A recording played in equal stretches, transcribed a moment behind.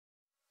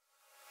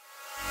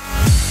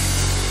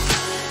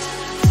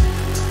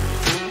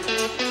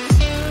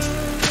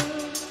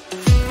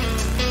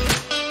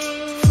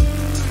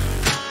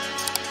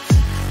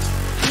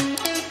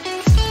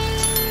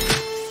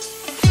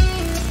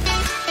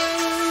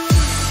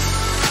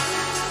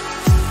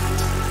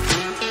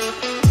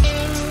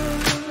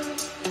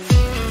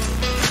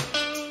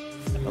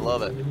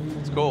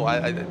cool.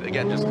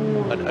 Again, just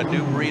a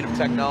new breed of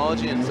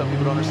technology, and some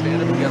people don't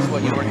understand it, but guess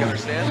what? You know what you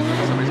understand?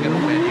 Somebody's going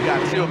to win. You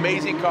got two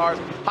amazing cars,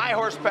 high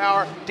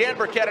horsepower. Dan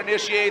Burkett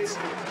initiates.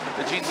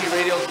 The GT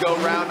radials go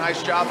round.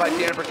 Nice job by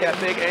Dan Burkett.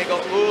 Big angle.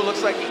 Ooh,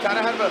 looks like he kind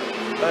of had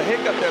a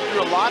hiccup there.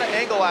 Threw a lot of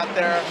angle out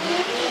there.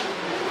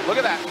 Look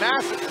at that,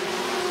 massive.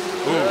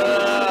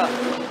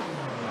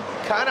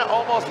 Kind of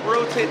almost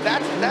rotate.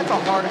 That's a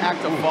hard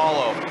act to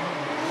follow.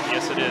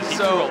 Yes, it is. He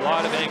threw a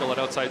lot of angle at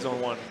outside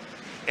zone 1.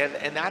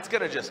 And that's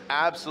going to just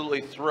absolutely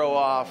throw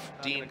off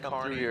Dean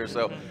Kearney here.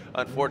 So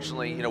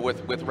unfortunately, you know,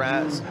 with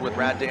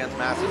Rad Dan's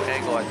massive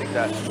angle, I think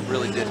that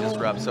really did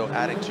disrupt. So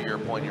adding to your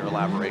point, your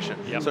elaboration.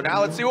 Yep. So now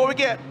let's see what we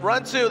get.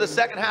 Run 2, the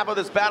second half of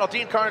this battle.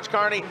 Dean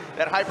Kearney,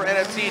 that Hyper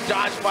NFT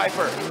Dodge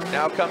Viper,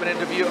 now coming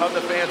into view of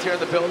the fans here in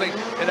the building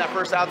in that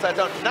first outside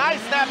zone.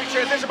 Nice snapping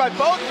transition by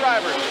both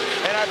drivers.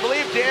 And I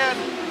believe Dan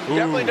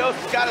definitely knows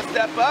he's got to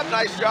step up.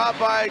 Nice job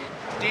by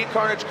Dean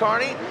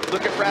Kearney.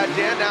 Look at Brad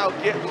Dan now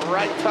getting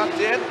right tucked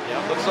in.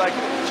 Yep. Looks like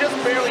just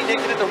barely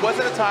nicking it. There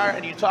wasn't a tire,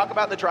 and you talk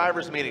about the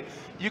driver's meeting.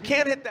 You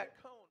can't hit that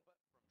cone.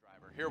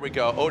 Driver. Here we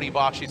go. Odie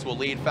Bakshi's will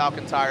lead.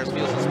 Falcon tires,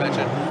 fuel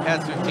suspension,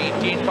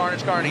 S15. Dean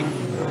Kearney.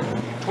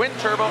 Twin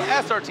turbo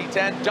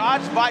SRT10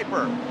 Dodge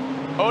Viper.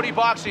 Odie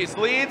Bakshi's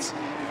leads.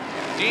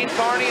 Dean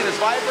Kearney and his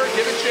Viper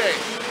giving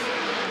chase.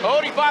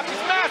 Odie Bakshi's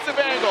massive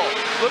angle.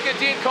 Look at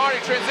Dean Kearney,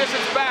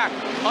 transitions back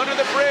under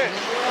the bridge.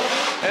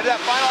 And that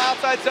final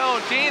outside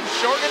zone, Dean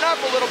shortening up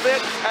a little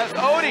bit as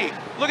Odie,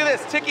 look at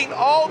this, ticking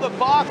all the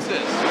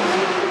boxes.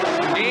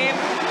 Dean,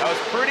 that was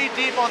pretty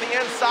deep on the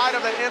inside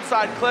of that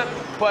inside clip,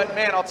 but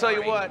man, I'll tell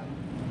you what.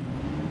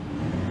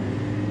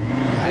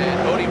 And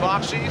Odie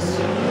Bakshi's,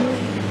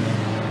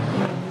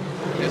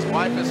 his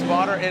wife is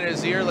spotter in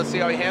his ear. Let's see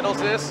how he handles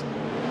this.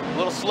 A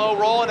little slow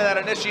roll into that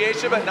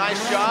initiation, but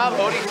nice job.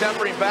 Odie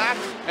tempering back,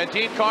 and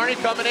Dean Kearney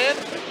coming in.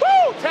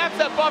 Woo! Taps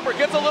that bumper,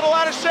 gets a little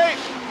out of shape.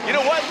 You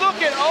know what? Look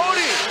at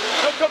Odie.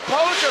 The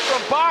composure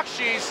from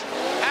Bakshi's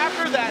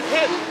after that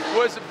hit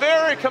was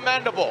very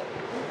commendable.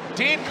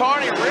 Dean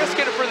Kearney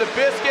risking it for the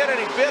biscuit, and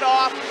he bit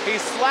off. He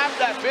slapped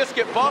that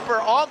biscuit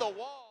bumper on the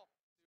wall.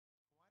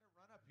 Quite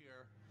a run up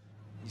here.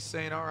 He's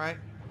saying, all right,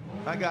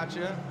 I got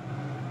you.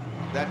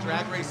 That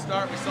drag race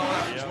start, we saw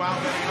that wow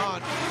getting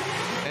on.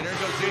 And there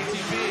goes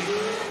JTB.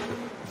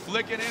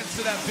 Flicking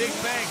into that big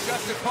bang.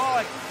 Justin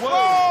Pollock.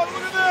 Whoa,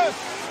 look at this.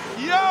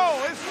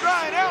 Yo, it's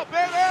drying out,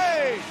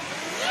 baby.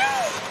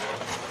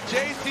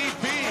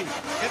 JTB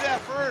in that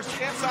first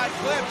inside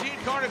clip. Dean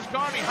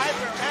Kearney,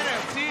 Hyper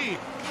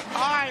NFT,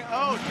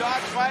 IO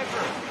Dodge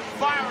Viper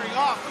firing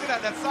off. Look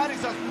at that siding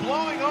stuff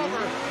blowing over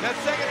that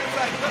second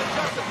inside clip.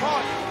 Justin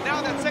Pollock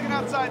now in that second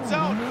outside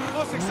zone.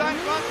 Most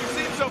exciting run we've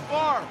seen so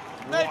far.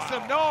 Make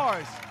some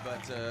noise.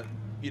 But,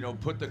 you know,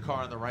 put the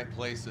car in the right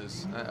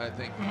places. I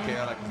think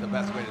chaotic is the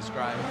best way to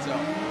describe it. So,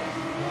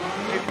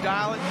 maybe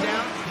dial it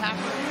down, pack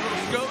a little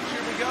scotch,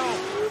 here we go.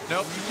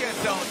 Nope, you can't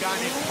tell a guy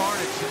named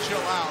Carnage to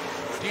chill out.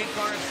 Dean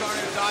Carnage,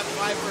 Dodge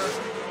Viper.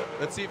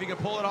 Let's see if he can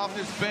pull it off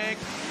this bank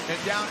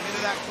and down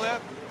into that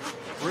clip.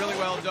 Really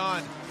well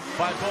done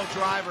by both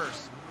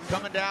drivers.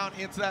 Coming down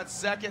into that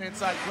second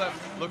inside clip.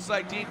 Looks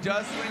like Dean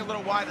does swing a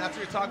little wide, and that's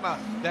what you're talking about.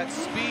 That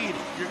speed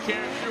you're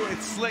carrying through,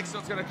 it's slick, so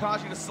it's going to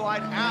cause you to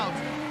slide out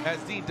as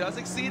Dean does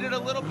exceed it a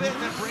little bit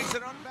and then brings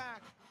it on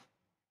back.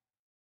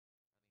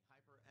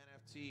 Hyper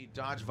NFT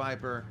Dodge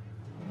Viper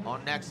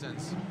on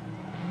Nexons.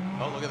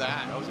 Oh, look at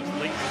that. That was a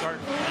late start.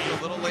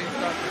 A little late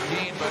start for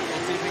Dean, but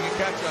we'll see if he can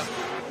catch him.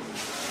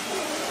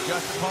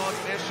 Justin Pollock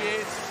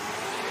initiates.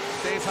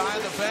 Stays high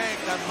in the bank.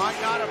 That might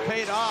not have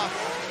paid off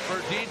for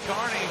Dean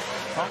Kearney.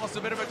 Almost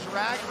a bit of a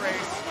drag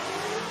race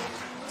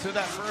to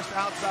that first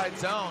outside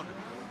zone.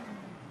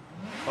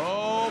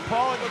 Oh,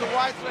 Pollock with a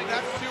wide swing.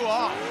 That's too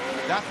off.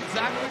 That's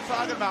exactly what we're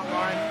talking about,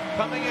 Ryan.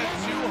 Coming in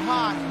too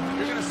hot,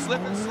 you're going to slip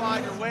and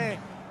slide your way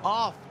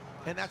off.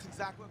 And that's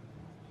exactly what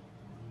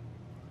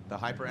the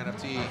Hyper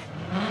NFT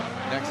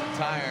Nexon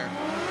tire.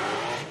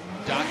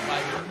 Dodge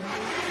Viper.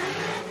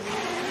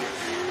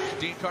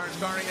 Dean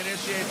Kearney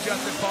initiates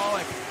Justin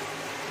Pollock.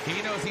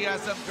 He knows he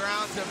has some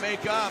ground to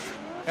make up.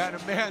 And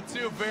man,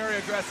 two very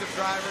aggressive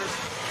drivers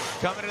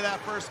coming to that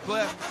first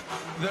clip.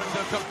 The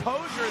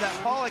composure that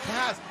Pollock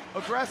has,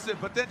 aggressive,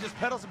 but then just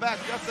pedals it back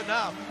just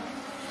enough.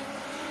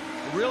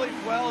 Really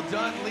well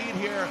done lead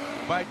here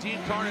by Dean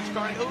Kearney.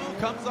 Ooh,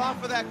 comes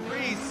off of that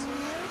crease.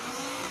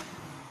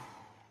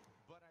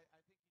 But I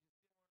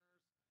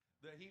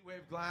think the heat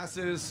wave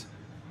glasses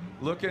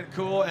looking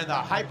cool, and the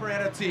Hyper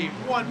NFT,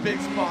 one big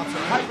sponsor,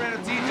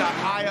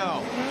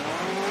 HyperNFT.io.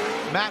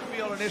 Matt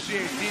Field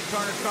initiates Dean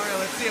Kearney.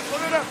 Let's see it.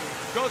 Look at him.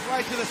 Goes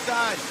right to the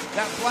side.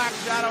 That black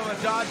shadow of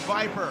a Dodge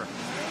Viper.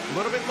 A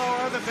little bit lower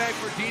on the bank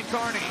for Dean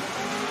Kearney.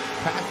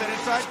 Past that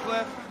inside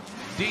clip.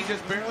 Dean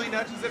just barely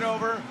nudges it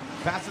over.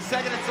 Past the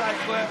second inside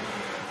clip.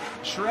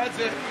 Shreds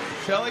it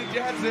till he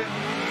jets it.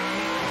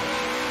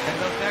 And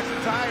those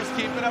Nexon tires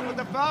keeping up with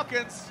the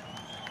Falcons.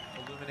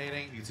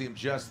 Illuminating. You can see him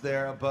just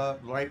there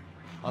above, right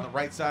on the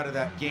right side of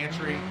that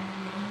gantry.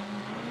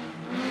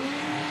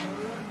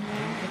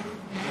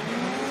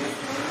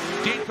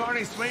 Dean Dean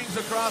Kearney swings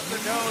across the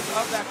nose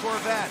of that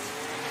Corvette.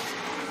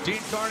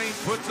 Dean Kearney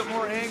puts some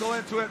more angle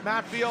into it.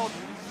 Matfield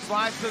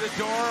slides to the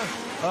door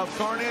of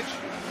Carnage.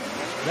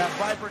 That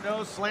Viper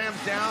nose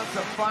slams down to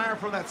fire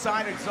from that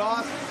side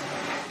exhaust.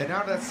 And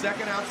now to that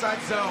second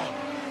outside zone.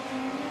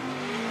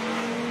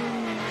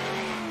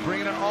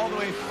 Bringing it all the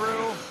way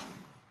through.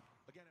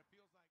 Again, it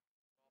feels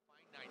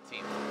like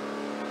 19th.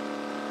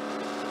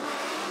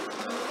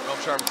 Rome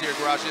Charpentier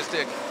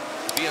Garagistic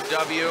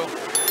BMW.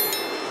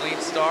 Clean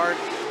start.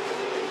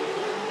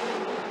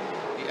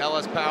 The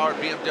LS powered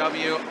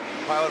BMW,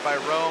 piloted by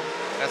Rome.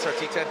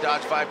 SRT-10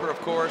 Dodge Viper, of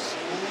course.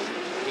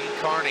 Dean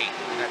Kearney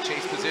in that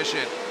chase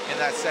position in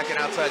that second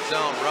outside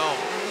zone. Rome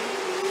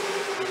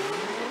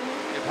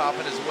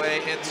hopping his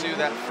way into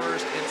that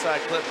first inside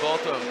clip.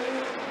 Both of them.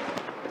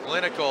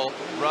 Clinical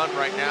run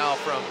right now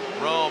from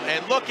Rome.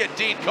 And look at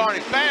Dean Kearney.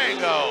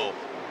 Bango!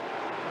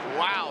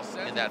 Wow.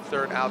 In that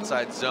third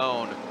outside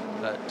zone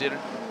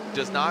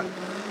does not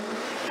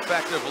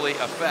effectively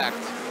affect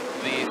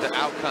the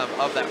outcome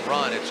of that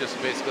run. It's just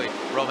basically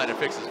Rome had to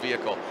fix his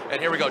vehicle.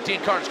 And here we go. Dean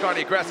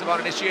Kearney aggressive on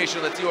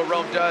initiation. Let's see what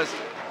Rome does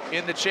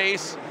in the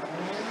chase.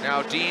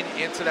 Now Dean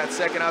into that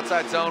second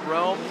outside zone.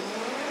 Rome.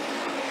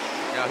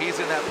 Now he's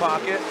in that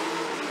pocket.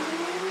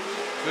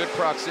 Good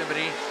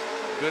proximity.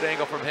 Good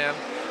angle from him.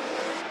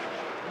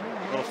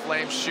 Little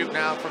flames shooting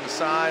out from the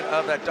side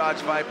of that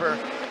Dodge Viper.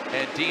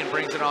 And Dean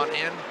brings it on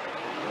in.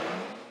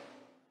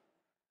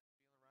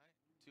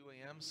 2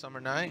 a.m. summer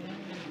night.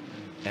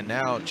 And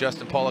now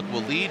Justin Pollock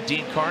will lead.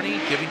 Dean Kearney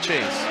giving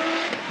chase.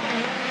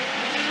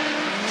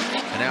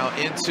 And now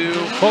into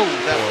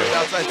that first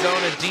outside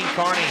zone. And Dean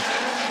Kearney.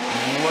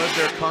 Was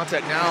there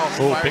contact now?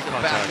 Big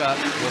contact. Back up.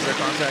 Was there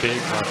contact?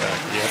 Big contact,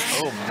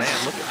 yeah. Oh, man,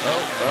 look at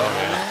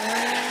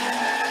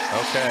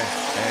Okay,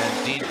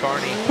 and Dean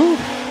Kearney.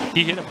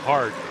 He hit him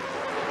hard.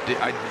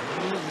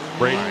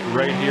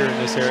 Right here in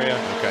this area.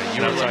 Okay,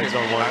 you were looking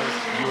zone one.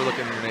 You were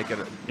looking with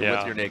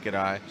your naked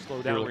eye.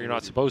 Slow down where you're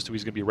not supposed to.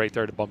 He's going to be right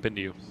there to bump into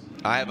you.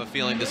 I have a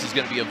feeling this is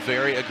going to be a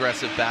very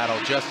aggressive battle.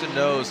 Justin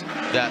knows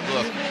that,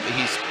 look,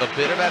 he's a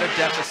bit of at a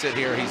deficit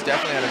here. He's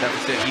definitely at a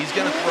deficit. He's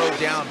going to throw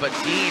down, but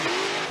Dean,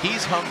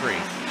 he's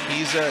hungry.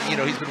 He's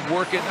he's been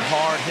working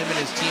hard, him and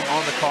his team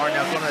on the car.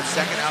 Now going to that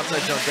second outside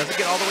zone. Doesn't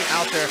get all the way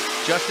out there.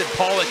 Justin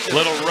Pollock.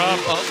 Little rub.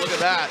 Oh, look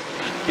at that.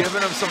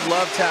 Giving him some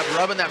love tap,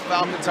 rubbing that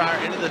Falcon tire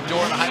into the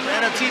door. The Hyper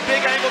NFT,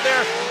 big angle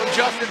there from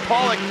Justin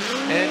Pollock.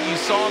 And you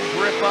saw him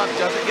grip up,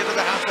 doesn't get to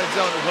the outside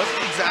zone. It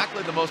wasn't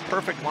exactly the most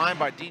perfect line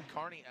by Dean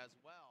Kearney as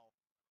well.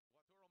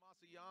 Wataru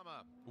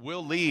Masayama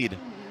will lead.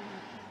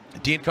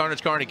 Dean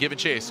Kearney giving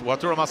chase.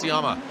 Wataru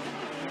Masayama,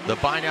 the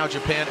Buy Now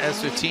Japan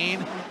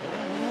S15.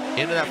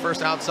 Into that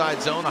first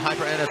outside zone, the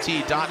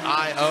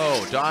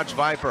HyperNFT.io Dodge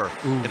Viper.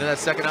 Into that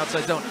second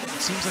outside zone. It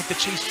seems like the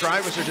chase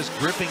drivers are just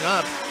gripping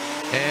up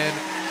and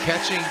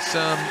catching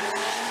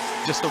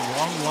just the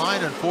wrong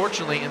line,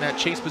 unfortunately, in that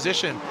chase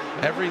position.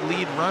 Every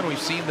lead run, we've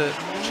seen the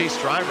chase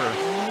driver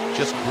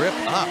just grip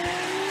up.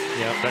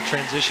 Yeah, that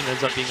transition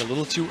ends up being a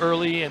little too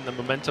early and the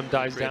momentum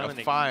dies down. A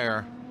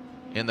fire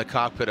in the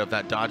cockpit of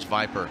that Dodge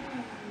Viper.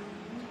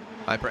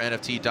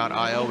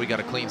 HyperNFT.io, we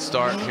got a clean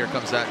start. Here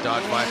comes that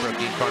Dodge Viper of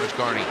Dean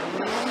Kearney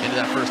into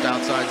that first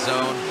outside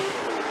zone.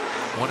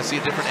 Want to see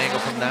a different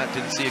angle from that.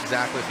 Didn't see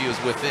exactly if he was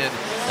within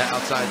that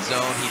outside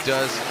zone. He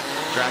does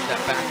drag that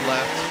back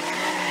left.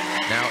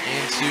 Now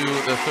into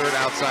the third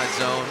outside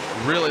zone,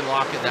 really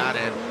locking that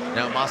in.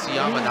 Now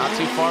Masayama not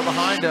too far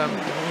behind him.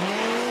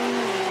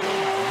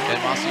 And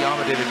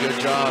Masayama did a good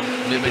job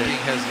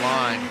mimicking his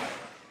line.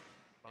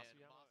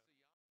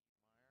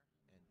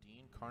 And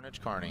Dean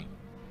Kearney.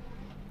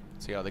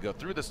 See how they go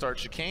through the start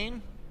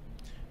chicane.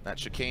 That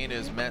chicane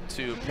is meant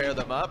to pair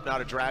them up, not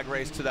a drag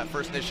race to that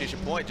first initiation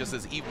point, just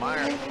as Yves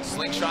Meyer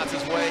slingshots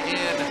his way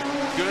in.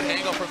 Good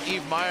angle from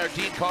Yves Meyer.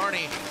 Dean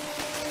Kearney,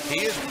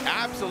 he is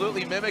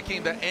absolutely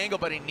mimicking the angle,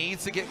 but he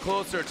needs to get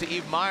closer to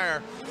Yves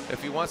Meyer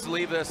if he wants to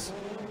leave this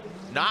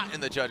not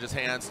in the judges'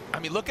 hands. I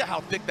mean, look at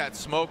how thick that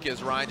smoke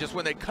is, Ryan. Just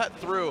when they cut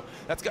through,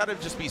 that's got to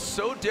just be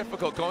so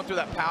difficult going through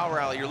that power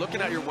alley. You're looking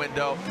out your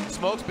window,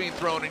 smoke's being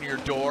thrown in your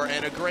door,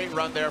 and a great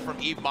run there from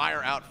Yves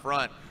Meyer out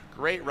front.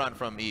 Great run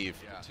from Yves.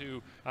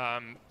 To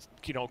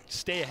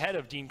stay ahead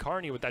of Dean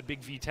Kearney with that big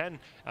V10.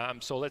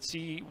 So let's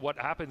see what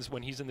happens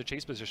when he's in the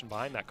chase position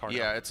behind that car.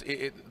 Yeah,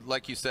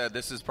 like you said,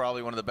 this is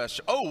probably one of the best.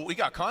 Oh, we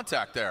got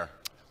contact there.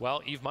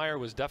 Well, Yves Meyer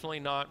was definitely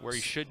not where he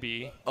should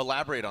be.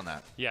 Elaborate on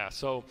that. Yeah,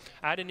 so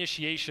at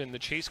initiation, the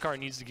chase car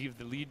needs to give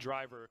the lead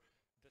driver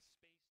the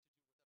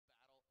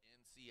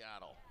space to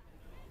battle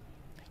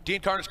in Seattle.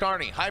 Dean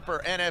Kearney,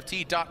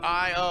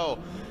 HyperNFT.io.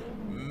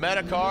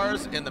 Meta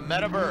cars in the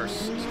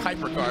metaverse.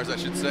 Hypercars, I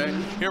should say.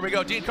 Here we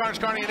go. Dean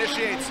Kearney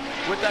initiates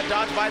with that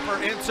Dodge Viper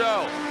in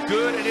tow.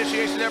 Good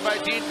initiation there by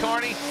Dean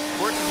Kearney.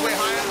 Works his way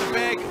high on the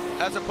big,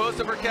 as opposed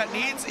to Burkett.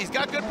 He's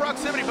got good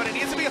proximity, but it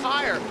needs to be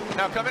higher.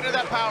 Now coming into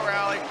that power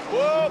alley.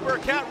 Whoa,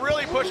 Burkett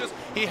really pushes.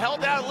 He held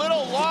that a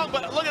little long,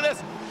 but look at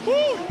this.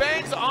 Woo!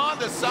 Bangs on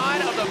the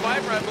side of the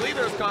Viper. I believe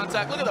there's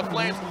contact. Look at the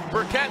flames.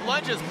 Burkett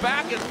lunges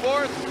back and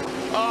forth.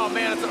 Oh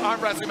man, it's an arm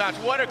wrestling match.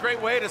 What a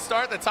great way to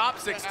start the top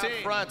 16.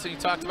 Out front, so you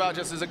talked about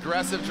just his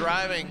aggressive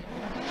driving.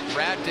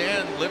 Rad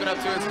Dan living up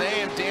to his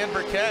name. Dan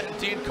Burkett and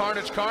Dean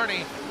Carnage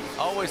Kearney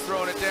always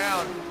throwing it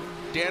down.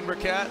 Dan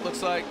Burkett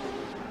looks like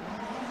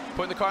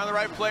putting the car in the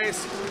right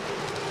place.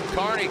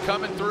 Kearney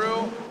coming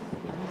through.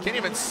 Can't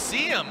even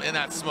see him in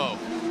that smoke.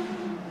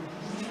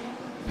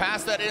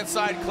 Past that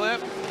inside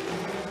clip.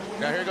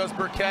 Now here goes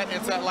Burkett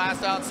into that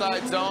last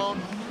outside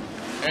zone.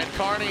 And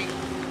Kearney,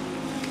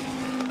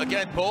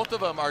 again, both of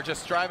them are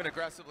just driving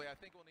aggressively. I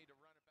think we'll need to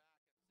run it back at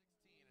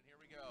 16, and here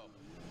we go.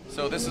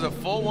 So this is a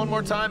full one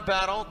more time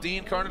battle.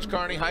 Dean Carnage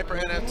Kearney,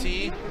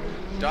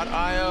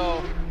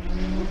 hypernft.io.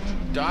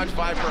 Dodge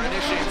Viper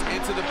initiates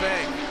into the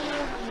bank.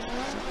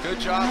 Good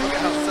job, look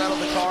at how settled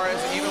the car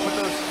is. Even with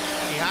those,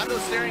 he had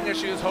those steering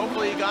issues.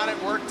 Hopefully he got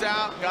it worked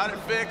out, got it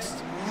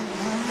fixed.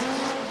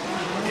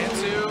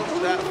 Into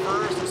that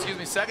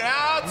second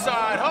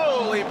outside.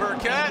 Holy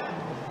Burkett.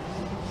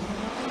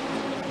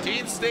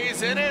 Dean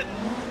stays in it.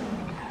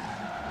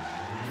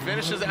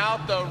 Finishes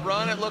out the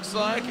run, it looks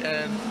like,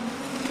 and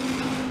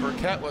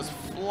Burkett was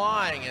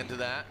flying into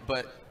that,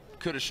 but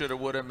coulda, shoulda,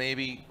 woulda,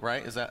 maybe,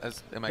 right?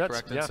 Am I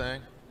correct in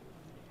saying?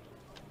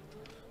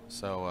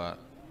 So,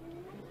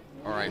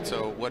 all right,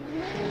 so what?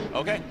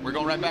 Okay, we're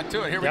going right back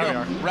to it. Here we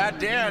go. Rad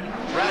Dan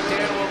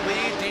will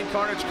lead. Dean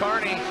Carnage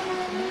Kearney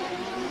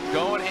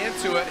going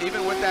into it,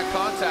 even with that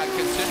contact,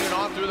 continuing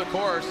on through the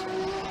course.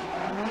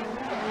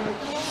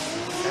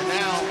 And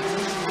now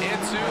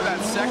into that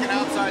second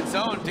outside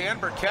zone, Dan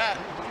Burkett.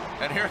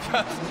 And here it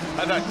comes.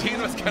 I thought Dean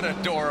was gonna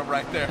door him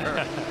right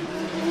there.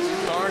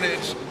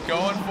 Carnage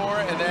going for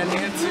it, and then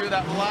into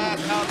that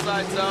last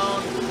outside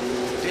zone.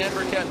 Dan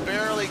Burkett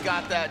barely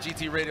got that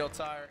GT radial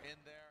tire in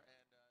there. And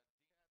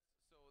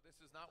so this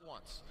is not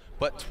once,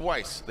 but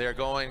twice. They're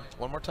going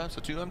one more time, so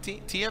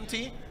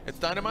TMT, it's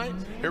dynamite.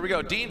 Here we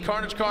go, Dean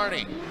Carnage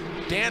Kearney,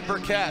 Dan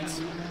Burkett,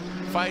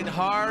 fighting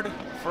hard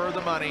for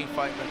the money,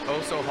 fighting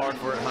oh so hard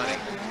for it, honey.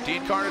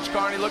 Dean Carnage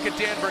Kearney, look at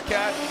Dan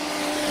Burkett.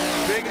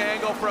 Big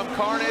angle from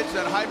Carnage,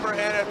 that Hyper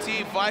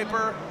NFT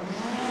Viper,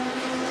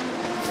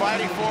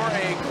 fighting for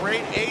a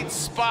great 8th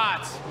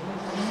spot.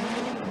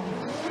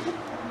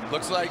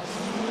 Looks like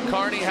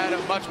Kearney had a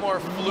much more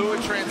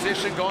fluid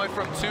transition going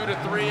from 2 to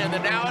 3, and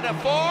then now into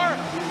 4.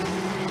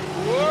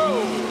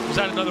 Whoa! Was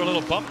that another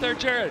little bump there,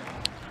 Jared?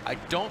 I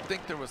don't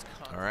think there was.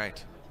 All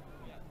right.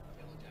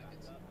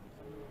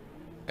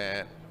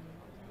 And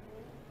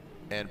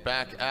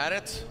back at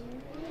it.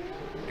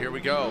 Here we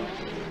go.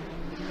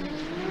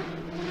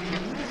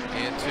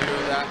 Into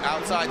that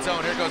outside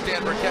zone. Here goes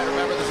Dan Burkett.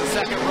 Remember, this is the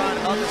second run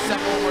of the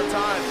second one more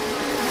time.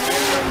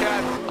 Dan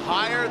Burkett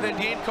higher than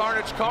Dean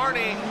Carnage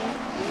Kearney.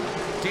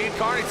 Dean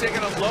Kearney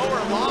taking a lower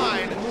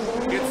line.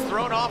 Gets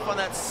thrown off on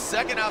that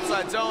second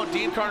outside zone.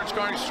 Dean Carnage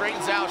Kearney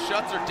straightens out,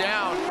 shuts her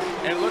down.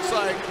 And it looks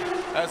like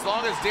as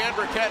long as Dan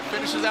Burkett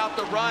finishes out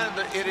the run,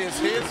 it is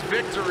his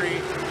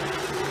victory.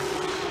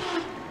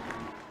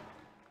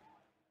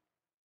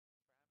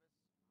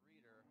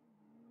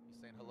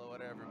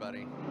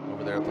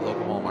 Over there at the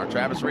local Walmart.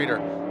 Travis Reeder,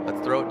 let's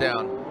throw it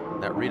down.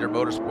 That Reeder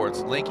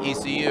Motorsports, Link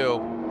ECU,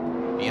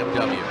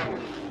 BMW.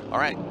 All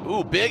right,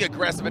 ooh, big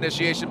aggressive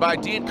initiation by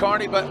Dean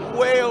Kearney, but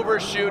way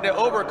overshooting it,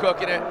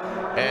 overcooking it.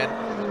 And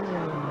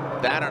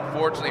that,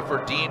 unfortunately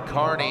for Dean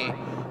Kearney,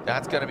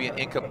 that's gonna be an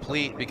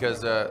incomplete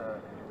because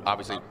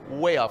obviously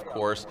way off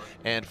course,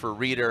 and for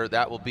Reeder,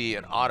 that will be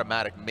an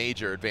automatic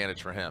major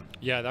advantage for him.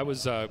 Yeah, that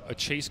was a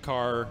chase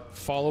car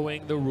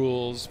following the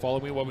rules,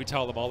 following what we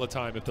tell them all the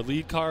time. If the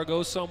lead car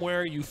goes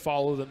somewhere, you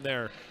follow them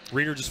there.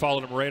 Reeder just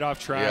followed him right off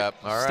track,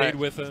 stayed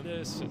with him.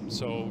 And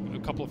so a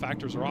couple of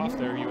factors are off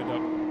there, you end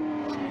up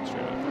shooting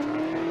straight off the track.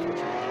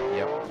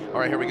 Yep. All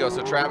right, here we go.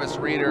 So Travis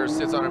Reeder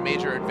sits on a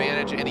major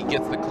advantage, and he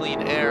gets the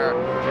clean air.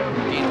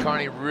 Dean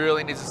Kearney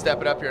really needs to step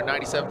it up here,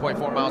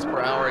 97.4 miles per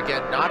hour.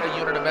 Again, not a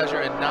unit of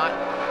measure and not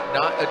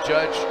a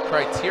judge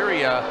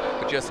criteria,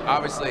 but just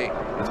obviously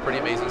it's pretty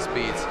amazing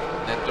speeds,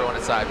 and then throwing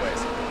it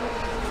sideways.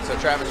 So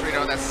Travis Reeder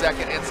on that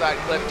second inside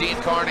clip. Dean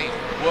Kearney,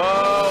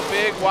 whoa,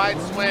 big wide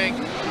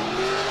swing.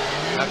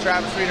 Now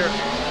Travis Reeder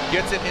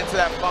gets it into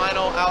that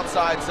final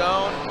outside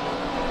zone.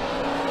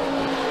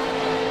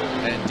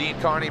 And Dean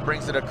Kearney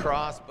brings it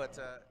across, but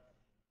no power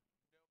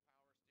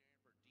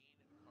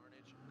steering for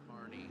Dean Carnage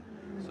Kearney.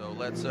 So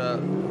let's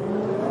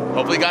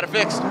hopefully got it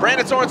fixed.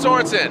 Brandon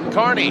Sorensen,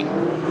 Kearney.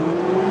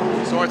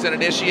 Sorensen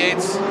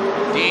initiates,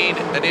 Dean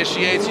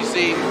initiates. You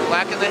see,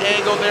 lacking the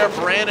angle there.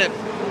 Brandon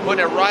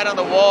putting it right on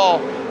the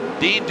wall.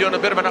 Dean doing a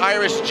bit of an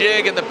Irish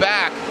jig in the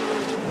back.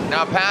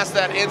 Now past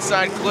that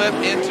inside clip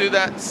into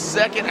that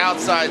second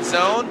outside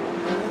zone.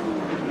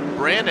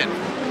 Brandon,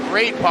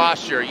 great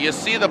posture. You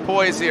see the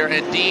poise here,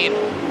 and Dean,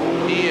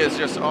 he is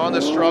just on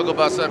the struggle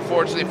bus,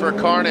 unfortunately for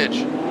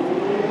Carnage.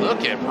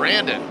 Look at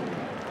Brandon.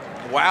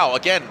 Wow,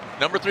 again,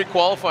 number 3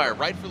 qualifier,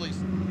 rightfully.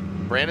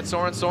 Brandon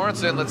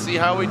Sorensen, let's see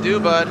how we do,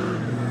 bud.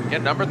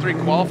 Again, number 3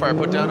 qualifier,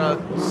 put down a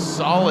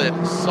solid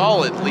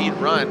lead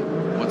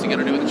run. What's he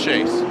gonna do in the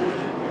chase?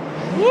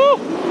 Woo!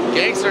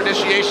 Gangster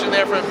initiation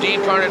there from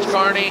Dean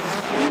Carney.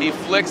 He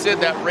flicks it,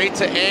 that right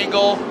to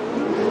angle.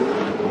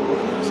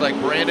 Looks like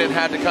Brandon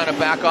had to kind of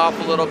back off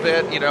a little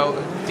bit. You know,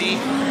 Dean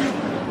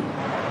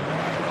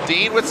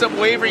with some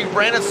wavering.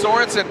 Brandon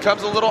Sorensen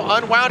comes a little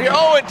unwound here.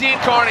 Oh, and Dean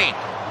Carney.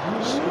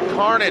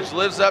 Carnage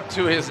lives up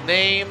to his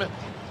name.